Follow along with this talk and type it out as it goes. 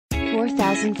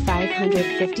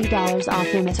$4,550 off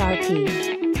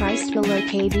MSRP. Priced below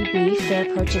KBB fair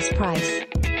purchase price.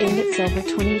 Ingot Silver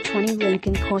 2020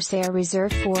 Lincoln Corsair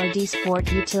Reserve 4D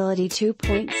Sport Utility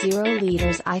 2.0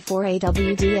 liters i4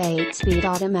 AWD 8-speed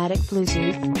automatic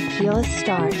Bluetooth, keyless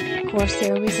start,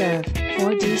 Corsair Reserve,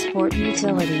 4D Sport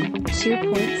Utility,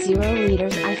 2.0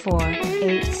 liters i4,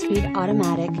 8-speed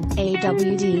automatic,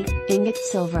 AWD, Ingot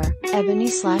Silver,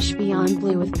 Ebony/Beyond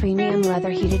Blue with premium leather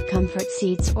heated comfort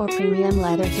seats or premium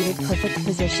leather heated perfect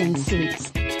position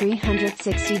seats.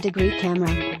 360-degree camera,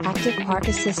 active park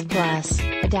assist plus,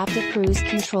 adaptive cruise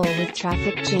control with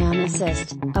traffic jam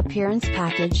assist, appearance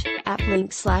package, app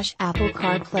link/Apple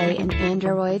CarPlay and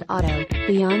Android Auto,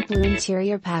 Beyond Blue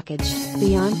interior package,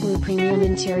 Beyond Blue premium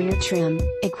interior trim,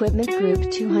 equipment group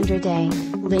 200A,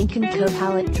 Lincoln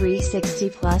Copilot 360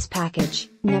 plus package,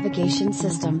 navigation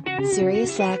system,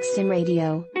 Sirius XM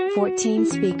radio, 14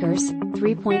 speakers,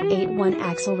 3.81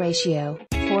 axle ratio,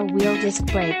 4-wheel disc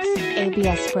brakes,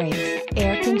 ABS brakes,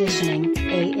 air conditioning,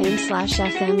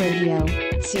 AM/FM radio,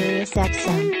 Sirius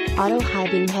XM, auto high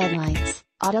beam headlights,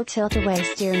 auto tilt-away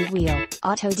steering wheel,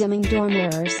 auto dimming door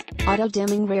mirrors, auto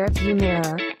dimming rear view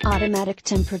mirror, automatic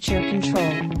temperature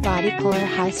control, body color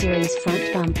high series front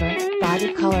bumper,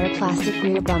 body color plastic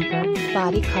rear bumper,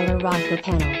 body color rocker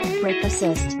panel, brake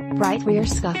assist, bright rear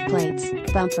scuff plates,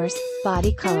 bumpers,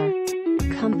 body color,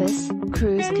 compass,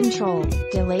 cruise control,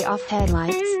 delay off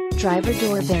headlights, driver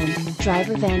door bin,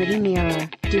 driver vanity mirror,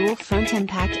 dual front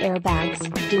impact airbags,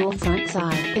 dual front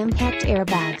side impact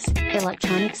airbags,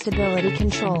 electronic stability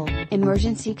control,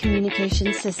 emergency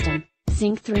communication system,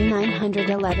 Sync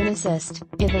 3911 assist,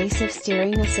 evasive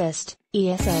steering assist,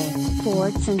 ESA,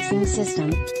 forward sensing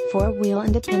system, 4-wheel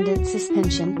independent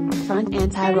suspension, front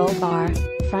anti-roll bar,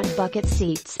 front bucket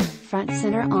seats, front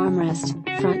center armrest,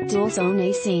 front dual zone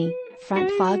AC,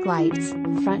 front fog lights,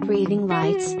 front reading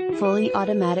lights, fully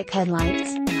automatic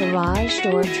headlights, garage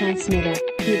door transmitter,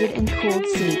 heated and cooled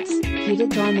seats,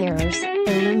 heated door mirrors,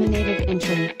 illuminated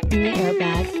entry, knee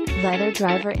airbag, leather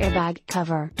driver airbag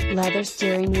cover, leather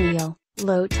steering wheel,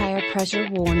 low tire pressure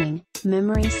warning,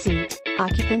 memory seat,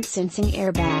 occupant sensing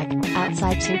airbag,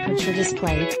 outside temperature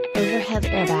display, overhead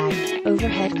airbag,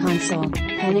 overhead console,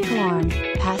 panic alarm,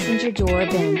 passenger door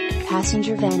bin,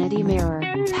 passenger vanity mirror,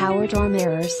 power door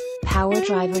mirrors, power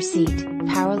driver seat,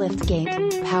 power lift gate,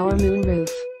 power moon roof,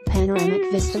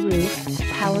 panoramic vista roof,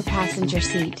 power passenger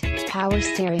seat, power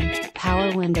steering,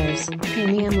 power windows,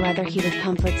 premium leather heated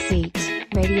comfort seats,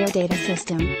 radio data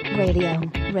system, radio,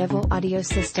 Revel audio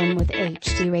system with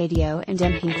HD radio and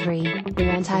MP3,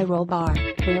 rear anti-roll bar,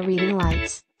 rear reading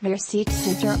lights, rear seat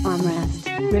center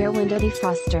armrest, rear window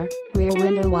defroster, rear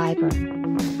window wiper,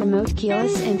 remote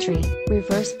keyless entry,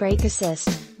 reverse brake assist,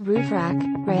 roof rack,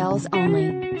 rails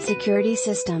only, security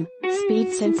system,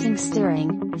 speed sensing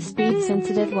steering, speed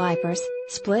sensitive wipers,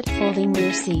 split folding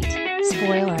rear seat,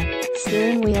 spoiler,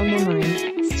 steering wheel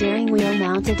memory, steering wheel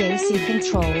mounted AC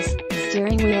controls,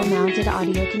 steering wheel mounted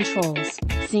audio controls,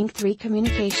 Sync 3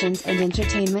 communications and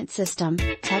entertainment system,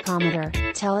 tachometer,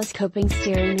 telescoping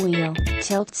steering wheel,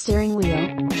 tilt steering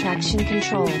wheel, traction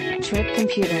control, trip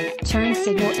computer, turn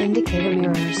signal indicator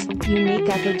mirrors, unique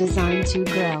upper design 2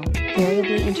 grille,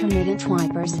 variably intermittent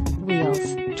wipers,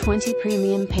 wheels, 20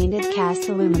 premium painted cast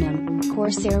aluminum,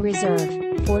 Corsair Reserve,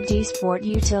 4D Sport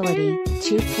Utility,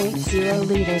 2.0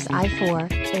 liters i4,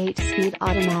 8-speed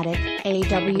automatic,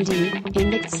 AWD,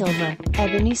 Ingot Silver,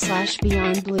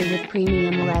 Ebony/Beyond Blue with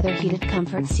premium leather heated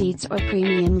comfort seats or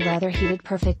premium leather heated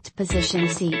perfect position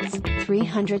seats,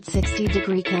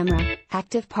 360-degree camera,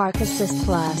 active park assist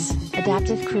plus,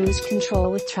 adaptive cruise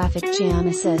control with traffic jam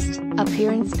assist,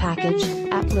 appearance package,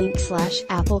 app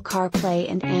link/Apple CarPlay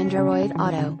and Android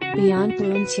Auto, Beyond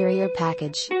Blue interior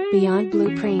package, Beyond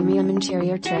Blue premium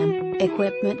interior trim,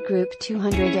 equipment group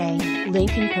 200A,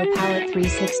 Lincoln Copilot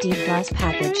 360 plus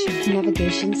package,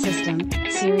 navigation system,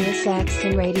 Sirius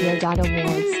XM radio.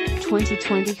 Awards,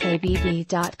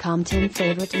 2020kbb.com 10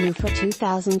 favorite new for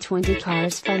 2020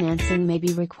 cars financing may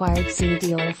be required, see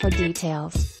dealer for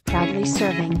details. Proudly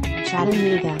serving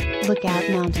Chattanooga, Lookout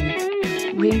Mountain,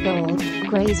 Ringgold,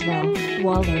 Graysville,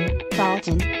 Walden,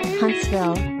 Dalton,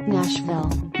 Huntsville,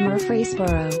 Nashville,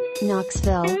 Murfreesboro,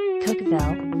 Knoxville,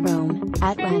 Cookeville, Rome,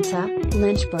 Atlanta,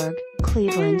 Lynchburg,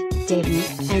 Cleveland, Dayton,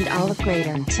 and all of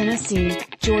Greater Tennessee,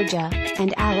 Georgia,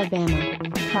 and Alabama.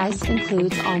 Price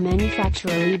includes all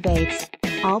manufacturer rebates.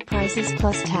 All prices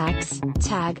plus tax,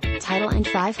 tag, title and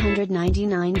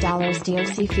 $599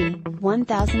 DOC fee,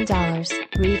 $1,000,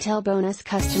 retail bonus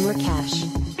customer cash.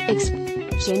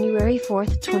 January 4,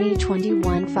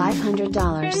 2021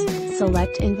 $500,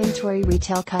 select inventory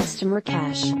retail customer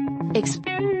cash.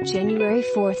 January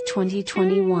 4,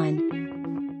 2021